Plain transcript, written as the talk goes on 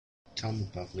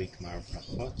Talmud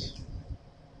Bavli-Berachot,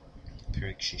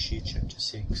 Ch.6, chapter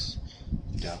 6,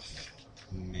 Daf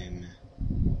Mem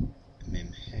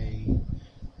Hey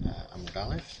Amud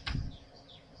Aleph.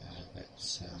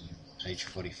 That's page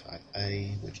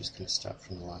 45a. We're just going to start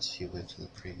from the last few words on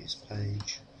the previous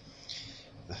page.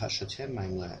 V'hashoter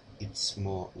maim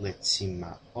le'itzmo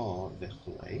letzima'o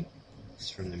v'chulei. This is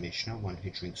from the Mishnah, one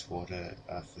who drinks water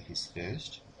for his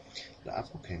thirst.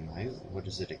 La'apoke mai, what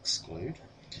does it exclude?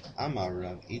 Amar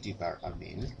Rav Idi bar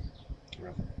Avin.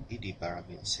 Rav Idi bar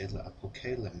Avin said,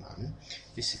 La'apoke leman.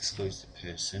 This excludes the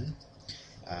person.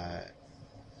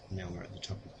 Now we're at the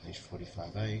top of page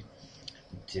 45a.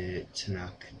 De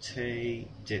chanakte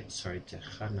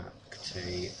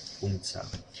umza,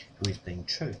 who is being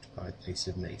choked by a piece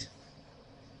of meat,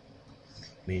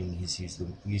 meaning he's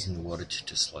using the water to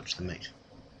dislodge the meat.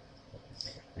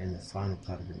 And the final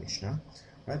part of the Mishnah,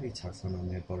 Rabbi Tarfon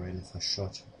Omer Borei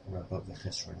Nefashot Rabot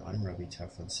V'Chesronon. Rabbi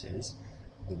Tarfon says,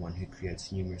 the one who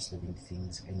creates numerous living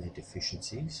things and their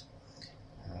deficiencies.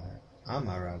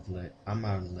 Amar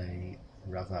le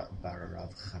Rava bar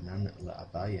Rav Chanan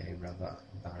le'Abaye. Rava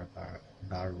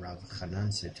bar Rav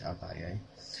Chanan said to Abaye,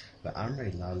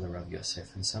 V'amrei la Rav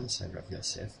Yosef, and some say Rav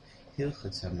Yosef,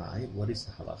 Hilchot Hamai, what is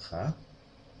the halacha?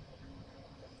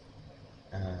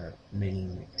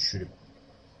 Meaning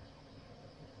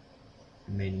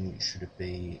should it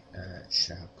be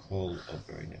Shahakol or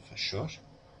Borei Nefashot?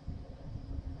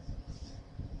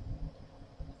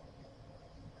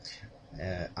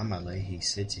 Amale, he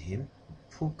said to him,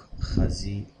 Puk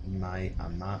chazi mai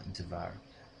ama dvar,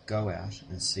 go out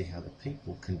and see how the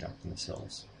people conduct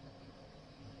themselves.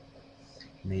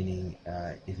 Meaning,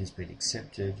 it has been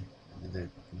accepted that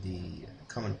the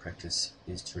common practice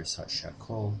is to recite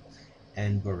Shakol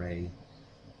and Borei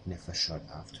Nefashot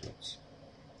afterwards.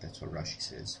 That's what Rashi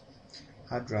says.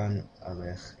 Hadran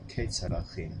alech ketzad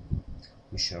vachim,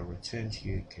 we shall return to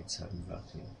you ketzad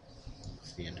vachim.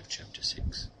 It's the end of chapter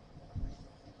 6.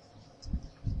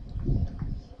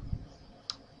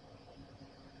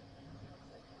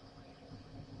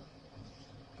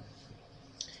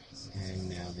 And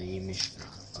now the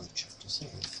Mishnah of chapter 7.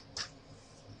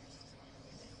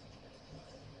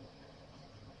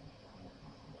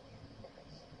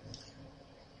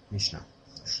 Mishnah.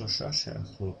 Shlosha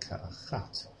she'achlu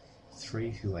ka'achat.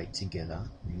 3 who ate together,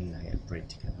 meaning they ate bread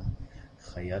together.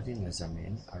 Chayavin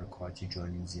lezamen, are required to join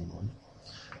in zimun.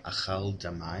 Achal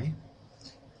damai,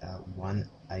 1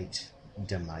 ate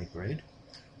damai bread.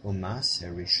 Or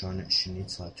Maser Rishon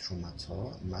shenitla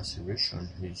trumato, Maser Rishon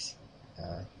whose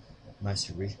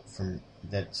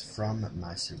that's from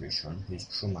Maser Rishon, whose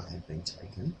truma had been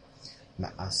taken.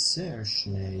 Ma'aser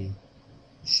sheni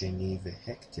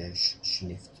v'hekdesh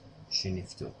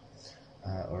sheniftu,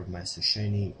 or Maser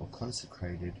Sheni, or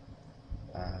consecrated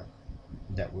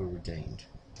that were redeemed.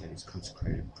 That is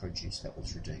consecrated produce that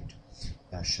was redeemed.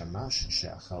 Shamash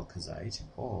she'achal kazait,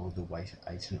 or the weight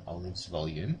 8 an olive's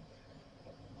volume.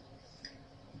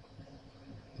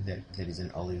 That is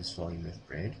an olive's volume of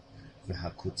bread.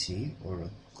 V'hakuti, or a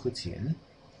kutian,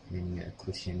 meaning a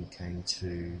kutian came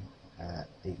to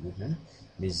eat with them.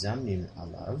 Mizamnin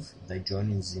alav, they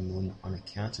join in zimun on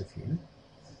account of him.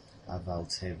 Aval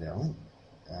tevel,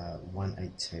 1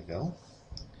 ate tevel.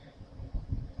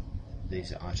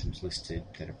 These are items listed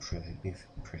that are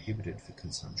prohibited for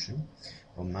consumption.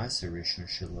 Or Maser Rishon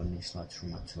shelo nishla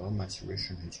trumato, Maser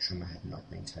Rishon whose truma had not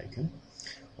been taken.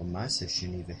 Or Maser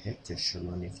Sheni v'hekdesh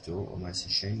shelo niftu, or Maser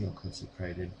Sheni, or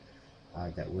consecrated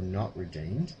that were not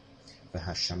redeemed.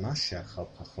 V'hashamash she'achal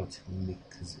pachot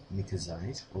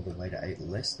mikazait, or the waiter ate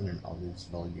less than an olive's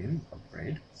volume of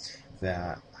bread.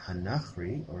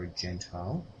 V'hanachri, or a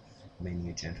Gentile, meaning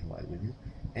a Gentile ate with him.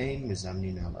 Ein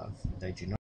mezamnin alav, they do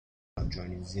not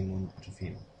join in zimun out of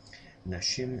him.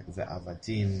 Nashim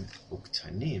ve'avadim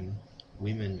uktanim,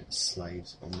 women,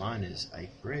 slaves, or minors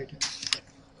ate bread.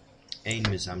 Ein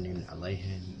mezamnin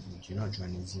aleihem, we do not join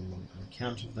in zimun on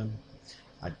account of them.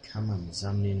 Ad kama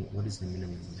mezamnin, what is the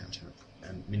minimum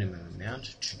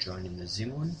amount to join in the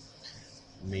zimun?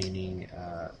 Meaning,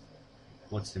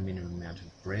 what's the minimum amount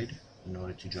of bread in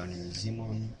order to join in the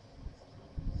zimun?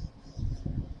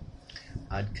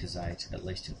 Ad kazait, at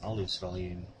least an olive's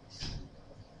volume.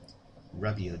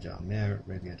 Rabbi Yoda Omer,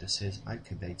 Rabbi Yoda says, Ad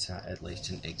kabetza, at least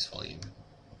an egg's volume.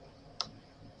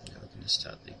 Now we're going to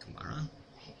start the Gemara.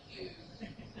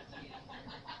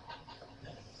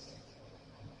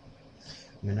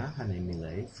 Menahane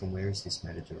Mile, from where is this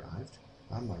matter derived?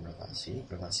 Amar Ravasi,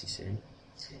 Ravasi said,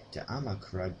 Da'ama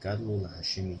Karag Gadlu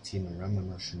Lahashim Itim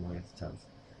Ramama Shemoyavtav.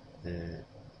 The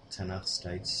Tanakh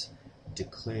states,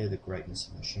 declare the greatness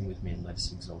of Hashem with me and let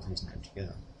us exalt his name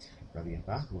together. Rabbi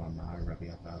Abahu Amar, Rabbi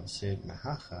Abahu said,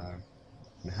 Mehacha,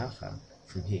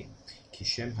 from here,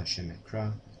 Kishem Hashem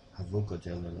Ekra, Havu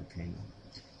Godel Elokeinu.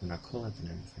 When I call out the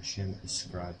name of Hashem,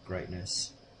 ascribe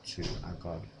greatness to our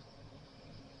God.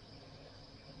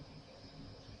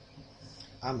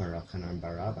 Amar Rav Chanan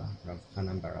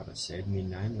Barabba said,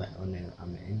 Minayin le'onel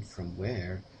amen, from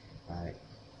where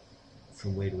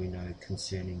do we know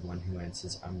concerning one who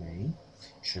answers amen?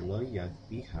 Shelo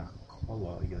yagbiha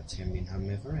kolo yoter min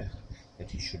hamevarech,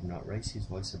 that he should not raise his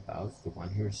voice above the one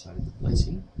who recited the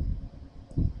blessing.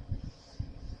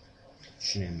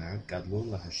 Shneimar gadlu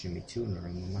lahashem itiu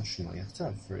narom mashmo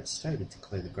yachtav, for it stated,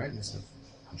 declare the greatness of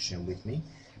Hashem with me,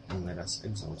 and let us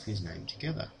exalt his name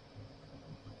together.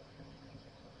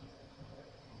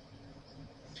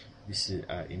 This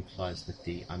implies that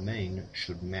the amen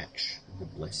should match the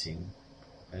blessing,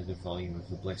 the volume of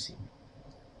the blessing,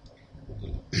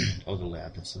 or the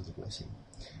loudness of the blessing.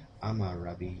 Amar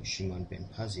Rabbi Shimon ben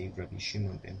Pazi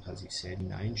said,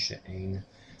 Nain she'ein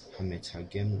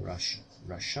hametagem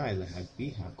rashai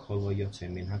lehagbiha kolo yoter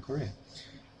min hakoreh.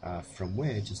 From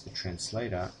where does the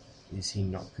translator, is he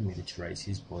not permitted to raise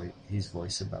his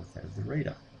voice above that of the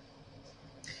reader?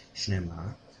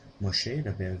 Shneimar Moshe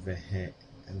daber Veha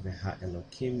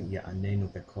Elokim ya'anenu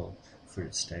bekol, for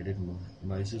it stated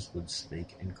Moses would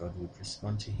speak and God would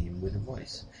respond to him with a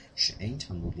voice. She'ein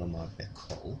Talmud lomar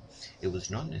bekol, it was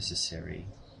not necessary,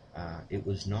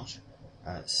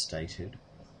 stated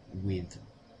with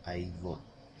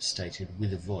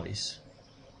a voice,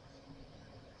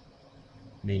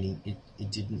 meaning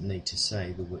it didn't need to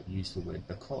use the word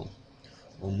bekol.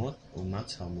 Uma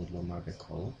Talmud lomar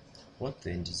bekol. What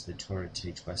then does the Torah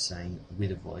teach by saying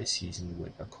with a voice, using the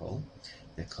word bekol?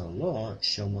 Bekolo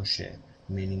shel Moshe,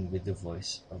 meaning with the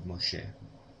voice of Moshe.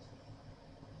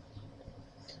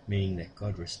 Meaning that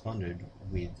God responded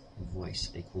with a voice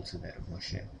equal to that of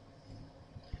Moshe.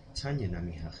 Tanya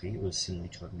Nami Hachi was similarly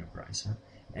taught in a brisa.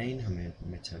 Ein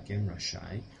hametagem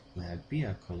rashai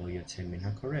lehagbia kolo yoter min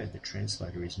hakoreh. The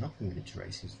translator is not permitted to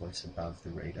raise his voice above the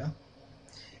reader.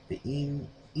 Ve'im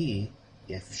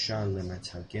and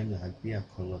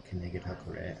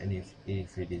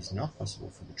if it is not possible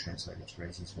for the translator to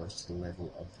raise his voice to the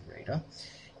level of the reader,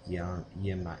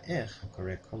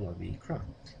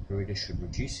 the reader should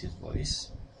reduce his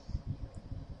voice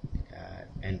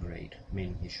and read,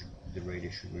 meaning the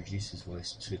reader should reduce his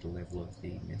voice to the level of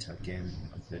the metagem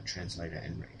of the translator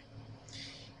and read.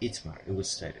 Itmar, it was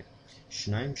stated,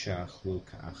 Shnaim she'achlu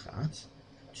ka'achat,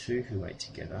 two who ate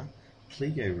together,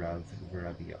 Pligo Rav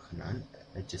v'Rabbi Yochanan,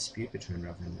 a dispute between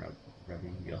Rav and Rabbi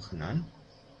Yochanan.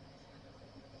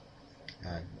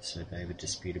 So they have a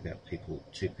dispute about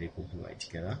two people who ate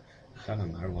together.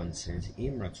 Chalamar, one says,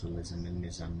 Im ratu lezamen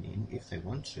mezamin, if they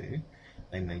want to,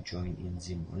 they may join in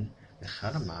zimun. The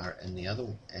Chalamar, and the other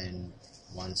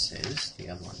one says,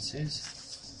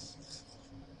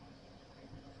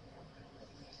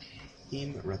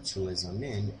 Im ratu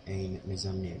lezamen ein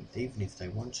mezamin, even if they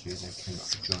want to, they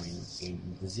cannot join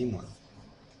in the zimun.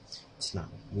 Tna,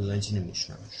 we learned in a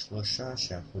Mishnah, Shlosha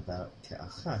she'achlu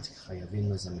ke'achat chayavin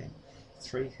lezamen.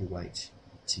 Three who wait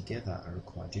together are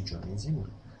required to join in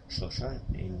zimun. Shlosha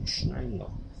ein shnaim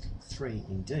lo. Three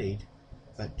indeed,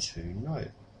 but two no.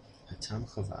 Hatam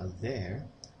chava, there,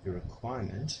 the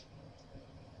requirement.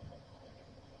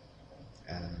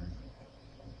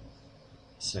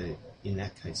 So in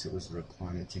that case, it was the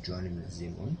requirement to join in the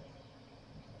zimun.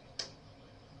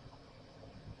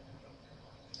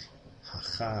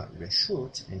 Hacha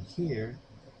reshut, and here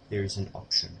there is an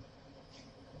option,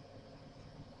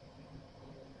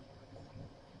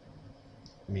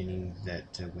 meaning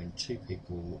that when two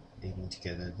people eating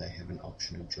together, they have an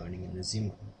option of joining in the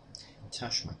zimun.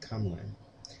 Tashma, come learn.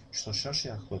 Shlosha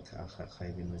she'achlu ka'achat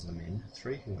chayavin lezamen.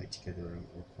 Three who ate together are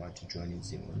required to join in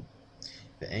zimun.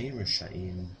 Ve'ein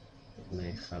resha'im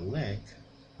lechalek,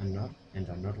 and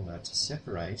are not allowed to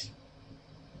separate.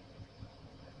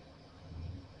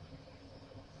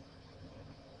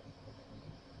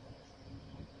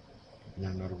 And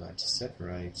are not allowed to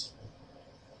separate,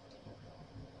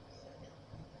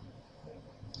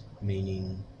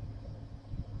 meaning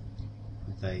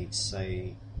they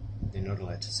say they're not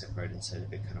allowed to separate and say the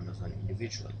Birkat Hamazon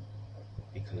individually,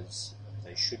 because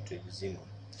they should do the zimun.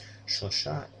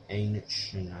 Shlosha ein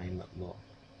shnaim lo.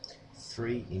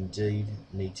 Three indeed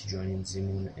need to join in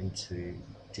zimun, and two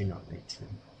do not need to.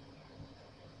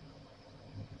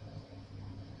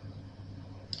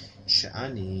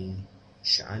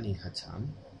 Sha'ani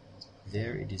hatam,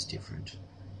 there it is different.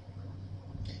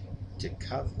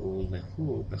 Dekav'u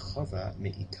lehu bechova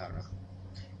me'ikara,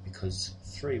 because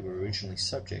three were originally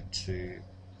subject to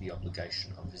the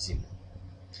obligation of the zimun.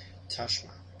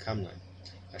 Tashma, Kamlan.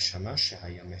 Hashamash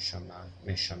shehaya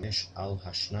meshamesh al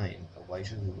hashnaim, a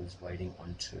waiter who was waiting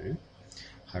on two.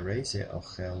 Harei ze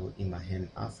ochel imahem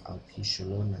af al pi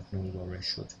shelo natnu lo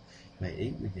reshut, may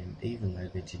eat with them even though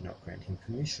they did not grant him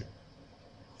permission.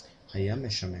 Haya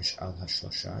meshamesh al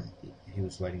hashlosha, he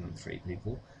was waiting on three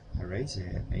people. Harei ze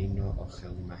eino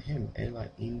ochel imahem ela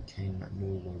im ken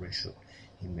natnu lo reshut,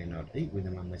 he may not eat with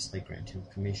them unless they grant him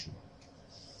permission.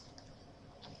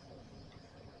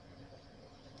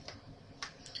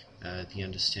 The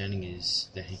understanding is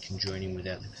that he can join in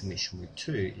without the permission with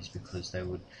two is because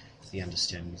the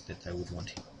understanding is that they would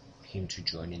want him to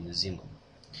join in the zimun.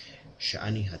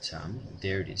 Sha'ani hatam,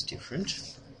 there it is different.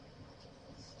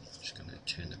 Just going to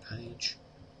turn the page.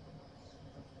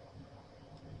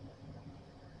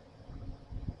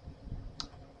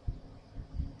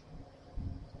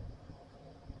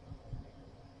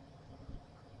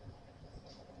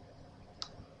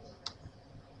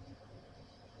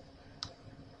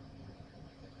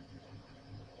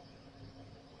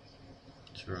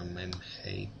 Mem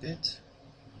Hey Bet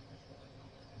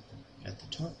at the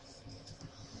top.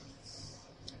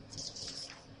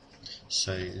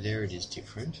 So there it is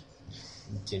different.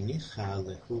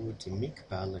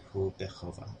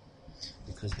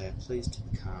 Because they are pleased to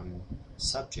become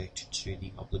subject to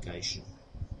the obligation,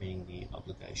 meaning the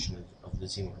obligation of the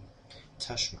zimun.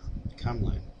 Tashma,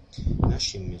 Kamlo,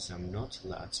 Nashim Mizamnot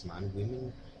La'atzman,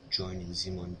 women join in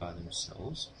zimun by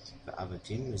themselves.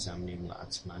 Ve'avadim mizamnim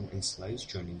la'atzman, and slaves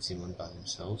join in zimun by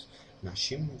themselves.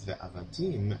 Nashim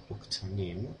ve'avadim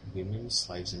uktanim, women,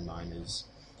 slaves and minors,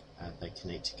 they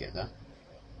can eat together.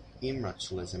 Im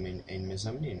ratzu lezamin en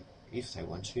mizamnin, if they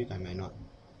want to,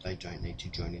 they don't need to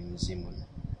join in the zimun.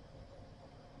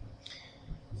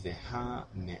 Veha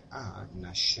me'a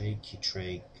nashei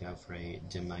kitrei gavrei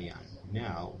demayan.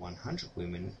 Now 100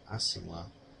 women are similar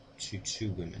to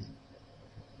 2 women.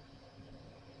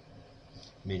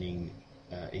 Meaning,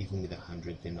 even with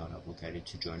 100, they're not obligated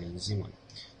to join in the zimun.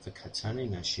 For katane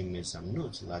nashim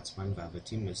mezamnut latzman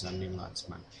v'avadim mezamnim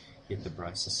latzman. Yet the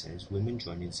Brisa says women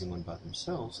join in zimun by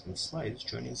themselves and slaves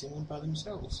join in zimun by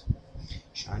themselves.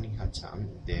 Shani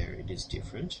hatam, there it is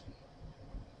different.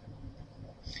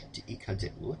 De'ika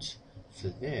de'ut, for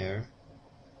there,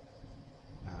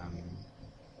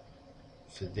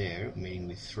 meaning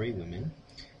with 3 women,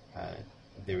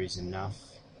 there is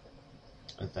enough.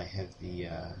 They have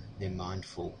they're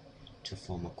mindful to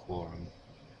form a quorum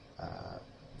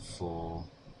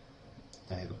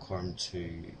they have a quorum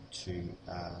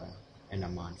and are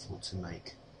mindful to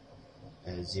make a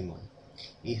zimun.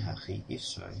 Ihachi, if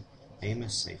so, ema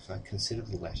sefer, consider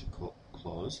the latter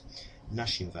clause.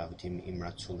 Nashim vavadim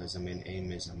imratzu lezamen ein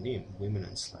mezamnim, women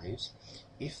and slaves,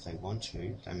 if they want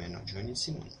to, they may not join in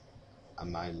zimun.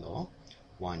 Amai lo,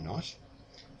 why not?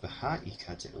 V'ha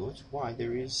ikateut, why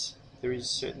there is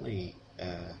certainly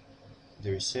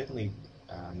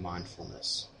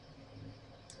mindfulness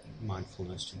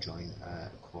to join a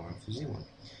quorum for zimun.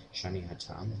 Shani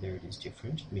hatam, there it is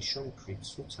different. Mishum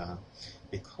kritzuta,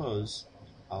 because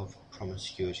of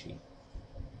promiscuity.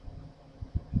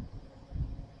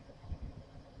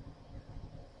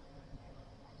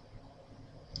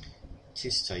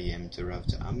 Tistayem de Rav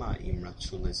Amma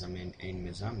imratzu lezamen ein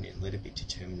mezamnin. Let it be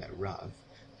determined that Rav,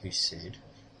 who said,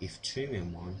 if 2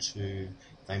 men want to,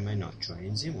 they may not join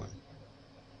in zimun.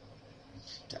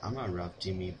 The Amar Rav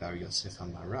Dimi Bar Yosef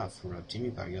Amar Rav, for Rav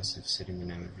Dimi Bar Yosef said in the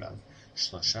name of Rav,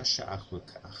 Shlosha she'achlu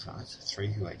ka'achat,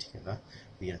 3 who ate together,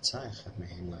 v'yatza echad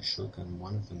mehen lashuk, and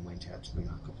one of them went out to the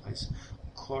marketplace.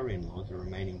 Kor-in-law, the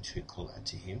remaining 2 call out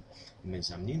to him,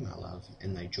 mezamnim alav,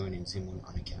 and they join in zimun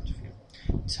on account of him.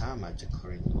 Ta'amad de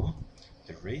kor-in-law,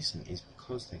 the reason is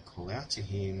because they call out to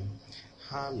him,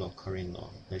 ha lo kor-in-law,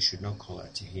 they should not call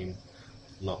out to him,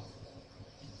 lo.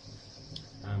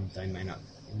 They may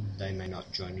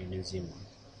not join in a zimun.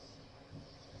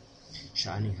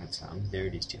 Shani hatam, there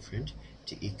it is different.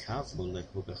 Because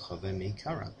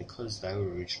they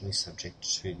were originally subject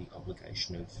to the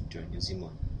obligation of doing a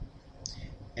zimun.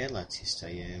 Ela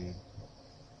tistayem.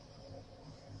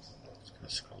 Just going to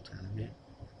scroll down a bit.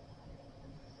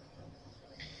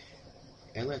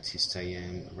 Ela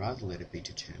tistayem, rather let it be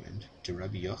determined. De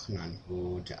Rabbi Yochanan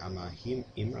who de amahim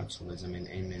imratzu lezamen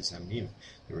ein mezamnim.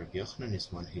 The Rabbi Yochanan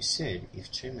is one who said, if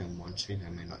 2 men want to, they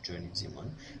may not join in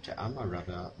zimun. De Amar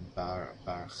Rabba Bar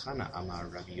Chana Amar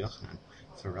Rabbi Yochanan.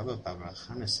 For Rabba Bar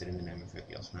Chana said in the name of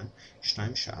Rabbi Yochanan,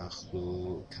 Shnaim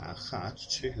she'achlu ka'achat,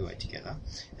 2 who ate together.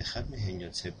 Echad mehen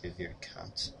yotzeh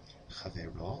bevirkat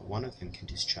chavero. One of them can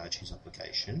discharge his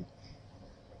obligation.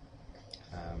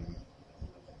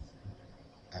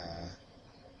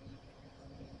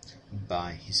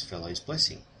 By his fellow's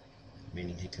blessing,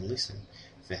 meaning he can listen.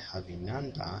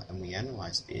 Vehavinanda, and we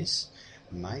analyze this.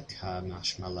 Maika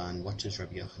mashmalan, what does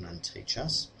Rabbi Yochanan teach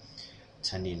us?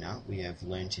 Tanina, we have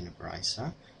learnt in a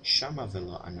brisa, Shama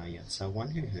velo anayatsa, one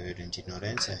who heard and did not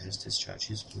answer has discharged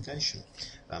his obligation.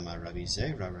 Vama Rabbi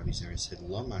Zera said,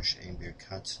 Loma she'en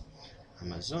birkat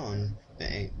Amazon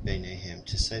beinehem,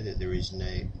 to say that there is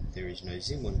no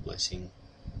zimun blessing.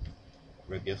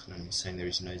 Rabbi Yochanan is saying there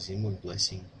is no zimun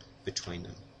blessing between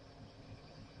them.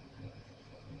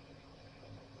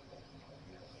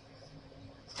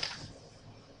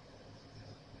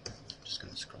 Just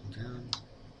going to scroll down.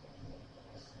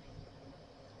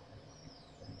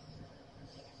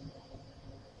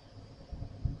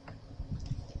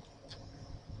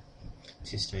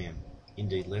 Tistayim,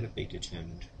 indeed, let it be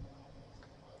determined,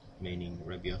 meaning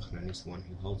Rabbi Yochanan is the one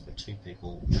who holds that two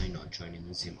people may not join in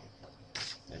the zimun.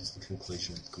 That's the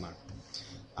conclusion of the Gemara.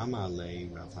 Amar le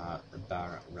Rava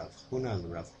bar Rav Huna le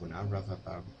Rav Huna, Rava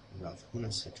bar Rav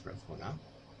Huna said to Rav Huna,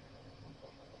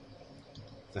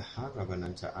 V'ha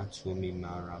Ravananta atu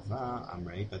mimar Rava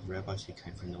Amrei, but the rabbis who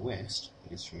came from the west,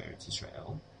 it is from Eretz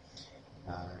Israel,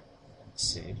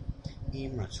 said,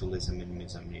 Im ratu lezamin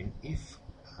mezamnim,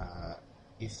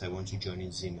 if they want to join in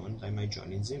zimun, they may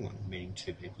join in zimun, meaning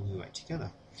two people who ate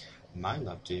together. My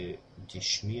love de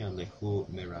dishmiya lehu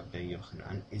merabbe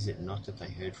Yochanan, is it not that they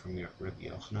heard from Rabbi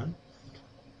Yochanan?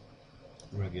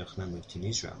 Rabbi Yochanan lived in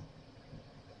Israel.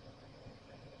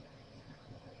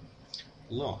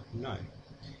 Lo, no.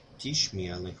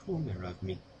 Dishmiya lehu merav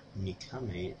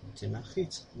mikame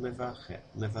denachit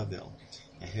levavel.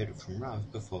 I heard it from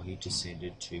Rav before he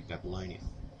descended to Babylonia.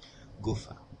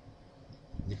 Gufa.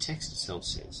 The text itself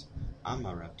says,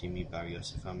 Amar Rav Dimi bar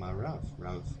Yosef Amar Rav.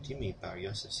 Rav Dimi bar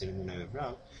Yosef said in the name of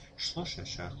Rav, Shlosha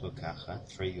shach lokachat,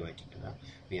 three who ate together,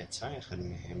 v'yatzai echad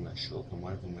mehem lashuk, and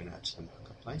one of them went out to the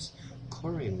marketplace,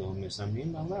 Korein lo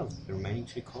mezamnin lalav, the remaining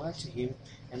two call out to him,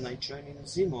 and they join in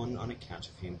Zimon on account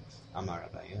of him. Amar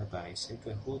Abaye said,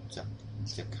 V'hu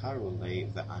takaru le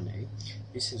v'ane,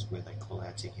 this is where they call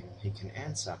out to him, he can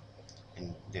answer,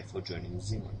 and therefore join in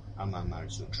Zimon. Amar Mar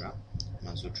Zutra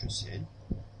said,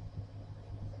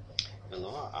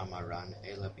 Veloa amaran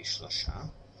ela bishlosha,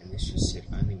 and this was said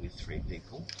only with three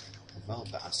people. Val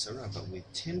ba'asara, but with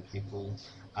 10 people,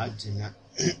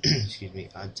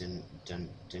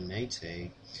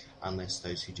 denate, unless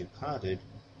those who departed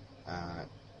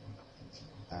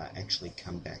actually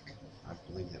come back. I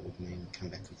believe that would mean come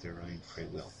back of their own free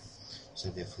will. So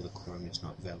therefore the quorum is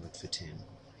not valid for 10,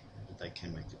 but they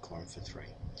can make the quorum for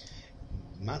 3.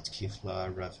 Matkifla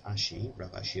Rav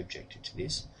Ashi objected to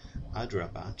this.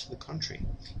 Adraba, to the contrary.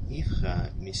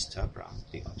 Ifra mistabra,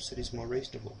 the opposite is more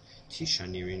reasonable. Tisha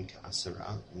nirin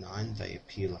ka'asara, 9 they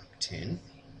appear like 10.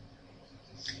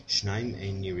 Shnaim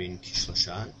ein nirin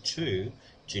kishlosha, 2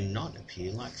 do not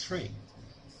appear like 3.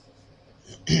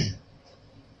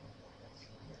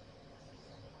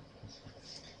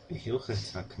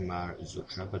 Behilchata kamar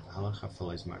zutra, but the halacha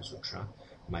follows Mar Zutra.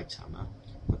 Maitama,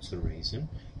 what's the reason?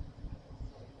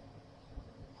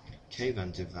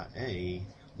 Kevan deva'ei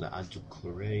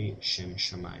la'adukure shem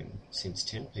shamayim. Since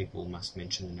 10 people must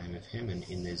mention the name of Heman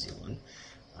in their zilun,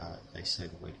 they say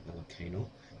the word Elokeinu.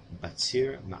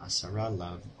 Batzir ma'asara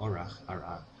lav orach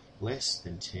ara. Less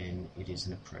than 10, it is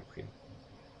inappropriate.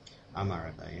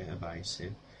 Amar Abaye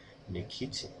said,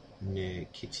 Nekitinan,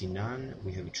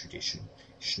 we have a tradition.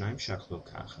 Shnaim shachlo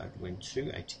kachad, when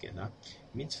 2 ate together,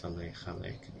 mitzvah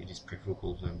lechalek, it is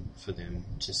preferable for them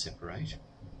to separate.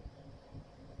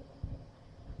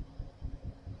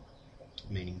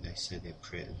 Meaning they say their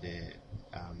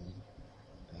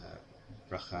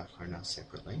bracha acharna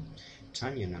separately.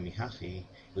 Tanya namihachi,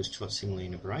 it was taught similarly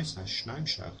in a brisa. Shnaim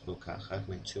shachlo kachad,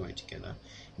 when 2 ate together,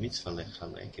 mitzvah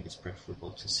lechalek, it is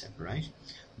preferable to separate.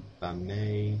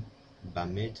 Bameh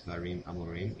dvarim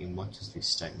amorim, in what does this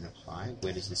statement apply?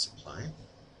 Where does this apply?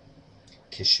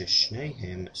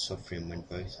 Kesheshnehem sofrim, when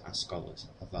both are scholars.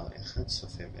 Aval echad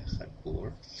sofer ve'echad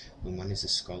bor, when one is a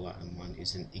scholar and one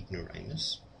is an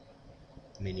ignoramus,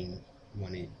 meaning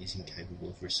one is incapable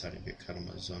of reciting Birkat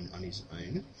Hamazon on his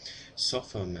own.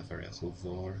 Sofer mevarech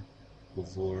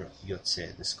uvor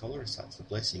yotzeh, the scholar recites the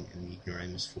blessing and the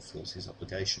ignoramus fulfills his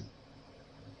obligation.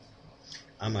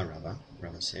 Amar Rava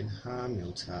said, Ha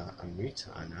milta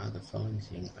amrita ana, the following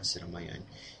thing I said on my own.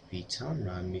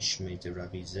 V'tamra mishme de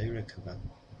Rabbi Zera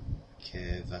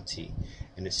kevati,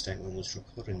 and a statement was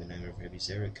reported in the name of Rabbi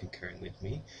Zera concurring with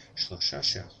me. Shlosha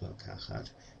she'achlo kachad,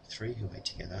 3 who ate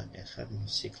together. Echad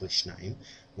mufsik l'shnaim,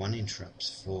 1 interrupts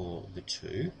for the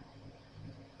 2.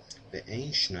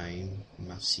 Ve'ein shnaim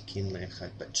mafsikin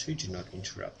le'echad, but 2 do not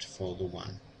interrupt for the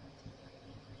 1.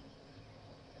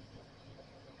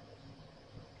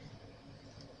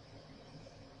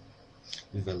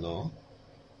 Velo,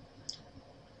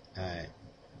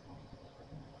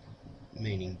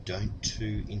 meaning don't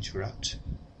to interrupt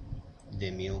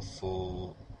their meal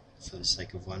for the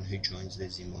sake of one who joins their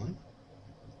zimun,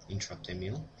 interrupt their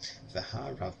meal.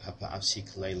 Vaha Rav Papa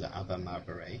Avsik Leila Abba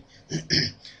Marbare.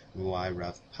 Why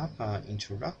Rav Papa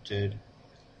interrupted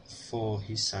for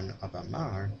his son Abba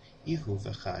Mar, Ihu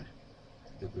Vachad.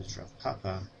 It was Rav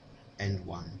Papa and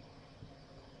one.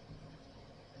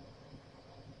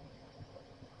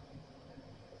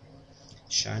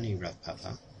 Shani Rav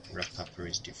Papa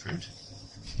is different.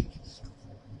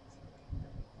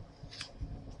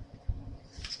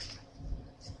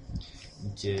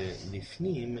 De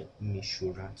Lifnim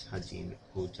Mishurat Hadin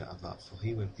Hu Da'ava, for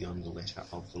he went beyond the letter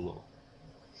of the law,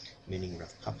 meaning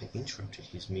Rav Papa interrupted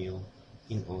his meal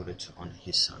in order to honor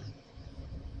his son.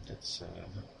 That's a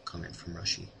comment from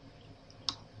Rashi.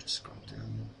 Just scroll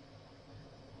down.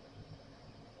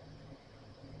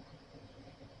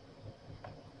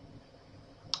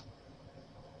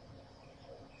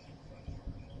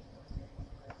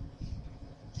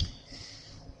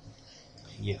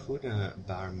 Yehuda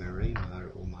bar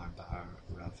Merimar Umar bar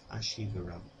Rav Ashi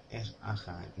v'Rav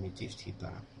Acha Medifti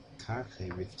bar Karche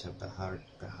Rifta Bahar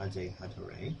Bahade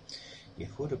Hadore.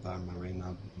 Yehuda bar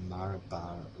Merimar Mar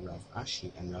bar Rav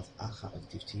Ashi and Rav Acha of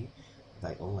Difti,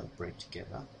 they all ate bread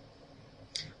together.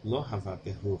 Lo hava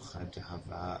behu chad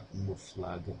hava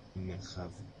muflag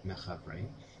mechavre.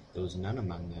 There was none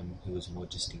among them who was more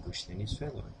distinguished than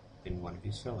one of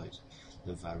his fellows.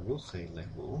 Levaruche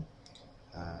lehu,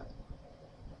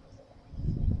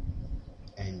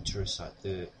 and to recite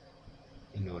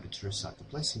in order to recite the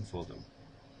blessing for them.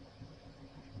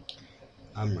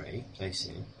 Amre, they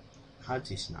said,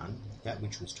 Hadisnan, that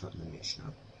which was taught in the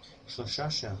Mishnah, Shlosha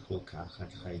she'achlu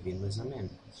ka'achad chayvin lezamen,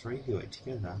 3 who ate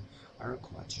together are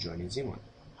required to join in zimun.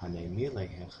 Hanei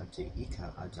milehe chate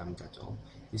ika adam gadol,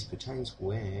 this pertains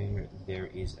where there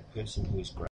is a person who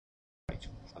is great.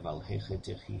 Aval heche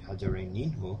dechi hadare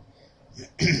ninhu,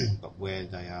 but where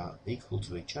they are equal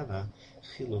to each other,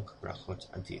 chiluk brachot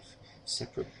adif,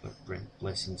 separate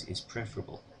blessings is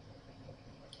preferable,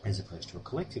 as opposed to a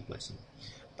collective blessing.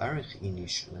 Baruch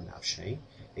inish lenavshei,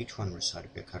 each one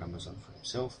recited Birkat Hamazon for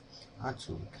himself.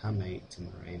 Atu kame to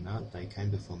Merema, they came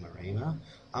before Merema.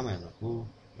 Amelahu,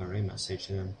 Merema said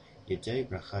to them, Yedei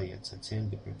bracha yatzaten,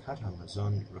 the Birkat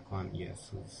Hamazon requirement you have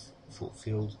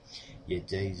fulfilled.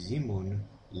 Yedei zimun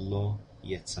lo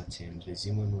yatzaten, the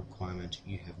zimun requirement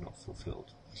you have not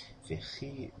fulfilled.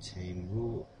 Vechi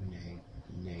teimru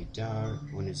nedar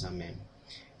unizamen,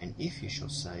 and if you shall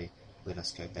say, let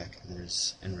us go back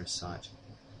and recite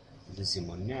the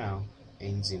zimun now,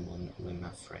 ein zimun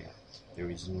lemafreya, there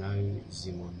is no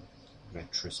zimun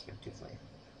retrospectively.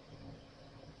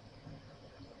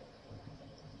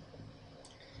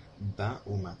 Ba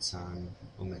umatzan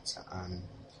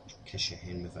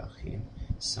keshehen mevachim,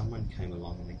 someone came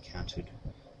along and encountered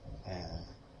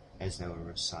as they were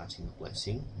reciting the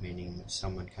blessing, meaning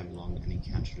someone came along and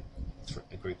encountered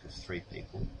a group of 3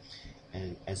 people,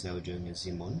 and as they were doing a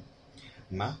zimun.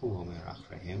 Mahu omer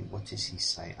achrehem, what does he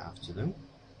say after them?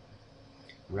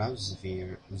 Rav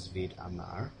Zvid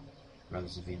Amar, Rav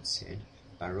Zvid said,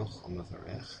 Baruch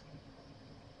omavarech,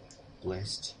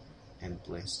 blessed and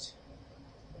blessed,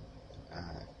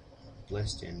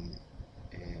 blessed and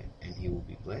he will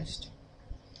be blessed.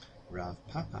 Rav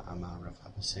Papa Amar, Rav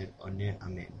Papa said, Oneh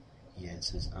Amen, he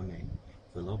answers Amen.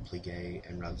 Velo pligay,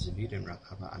 and Rav Zvid and Rav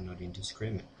Papa are not in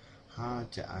disagreement. Ha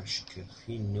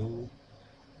de'ashkechinu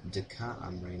Deka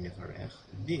Amre Nevarech.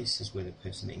 This is where the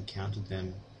person encountered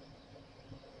them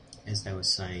as they were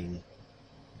saying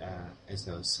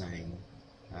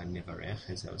Nevarech,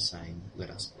 as they were saying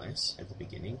let us bless at the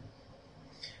beginning.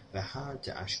 Vaha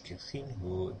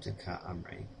de'ashkechinhu Deka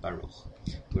Amre Baruch.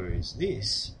 Whereas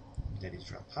this, that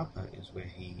is Rav Papa, is where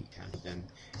he encountered them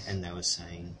and they were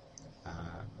saying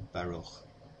Baruch.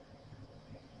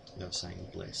 They were saying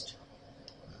blessed.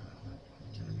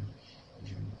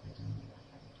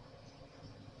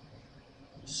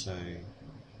 So,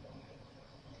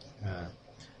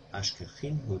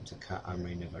 Ashkechinhu Taka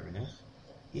Amre Nevarech,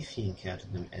 if he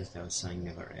encountered them as they were saying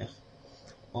Nevarech,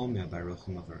 Omer Baruch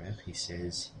Mavarech, he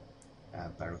says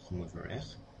Baruch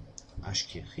Mavarech.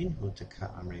 Ashkechinhu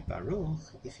Taka Amre Baruch,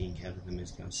 if he encountered them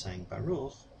as they were saying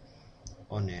Baruch,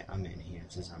 One Amen, he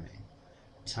answers Amen.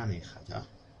 Tani Chada,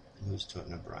 who was taught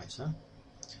in a Braisa,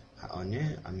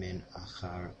 Ha'one Amen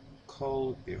Achar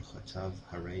Kol Birchotav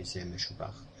Harei Ze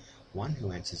Meshubach. One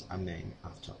who answers Amen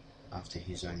after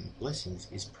his own blessings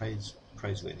is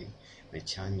praiseworthy.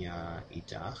 V'tanya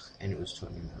idach, and it was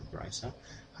taught in the Braisa,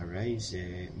 Harei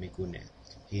ze megune,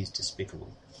 he is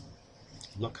despicable.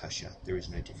 Lokasha, there is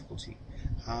no difficulty.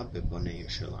 Ha bebonei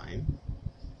Yerushalayim.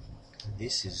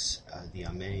 This is the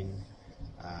Amen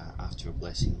after a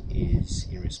blessing is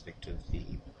in respect of the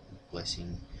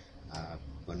blessing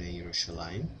Bonei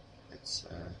Yerushalayim. That's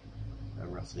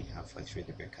roughly halfway through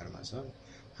the Birkat Hamazon.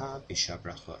 Ha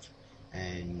Bishabrachot,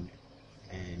 and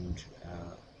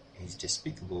is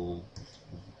despicable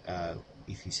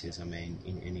if he says Amen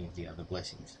in any of the other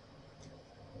blessings.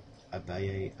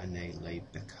 Abaye ane le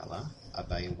bekala.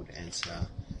 Abaye would answer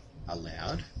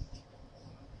aloud.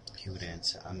 He would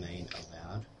answer Amen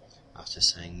aloud after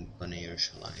saying Bonei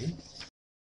Yerushalayim.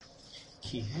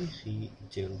 Ki heichi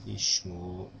del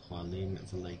lishmo hoalim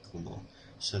v'lei kumo,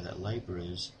 so that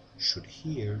laborers should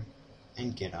hear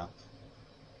and get up.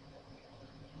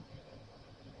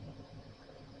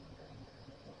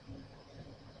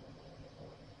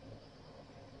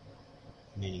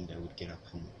 Meaning they would get up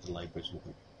and the laborers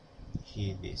would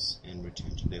hear this and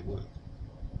return to their work.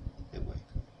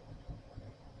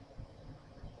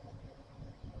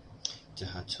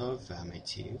 Dehatov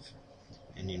v'hametiv,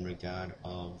 and in regard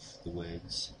of the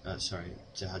words,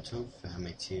 Dehatov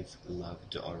v'hametiv lav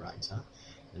deoraita,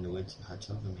 and the word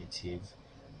Dehatov v'hametiv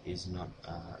is not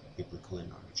biblical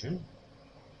in origin,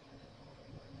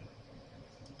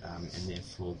 and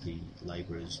therefore the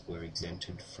labourers were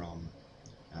exempted from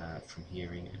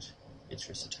hearing it, its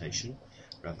recitation.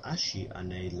 Rav Ashi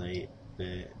ane le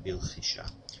bilchisha.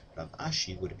 Rav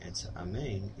Ashi would answer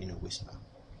Amen in a whisper.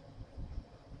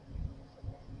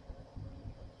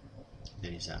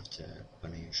 That is after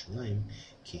Bonei Yerushalayim.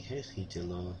 Ki hechi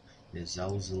delo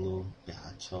nezalzelo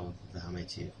behatov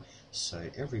v'hametiv. So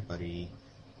everybody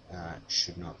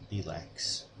should not be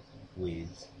lax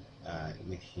with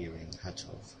hearing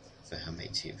hatov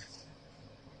v'hametiv.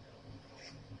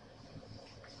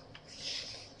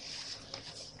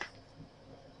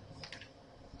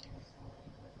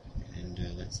 And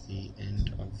that's the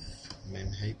end of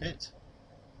Mem Hey Bet.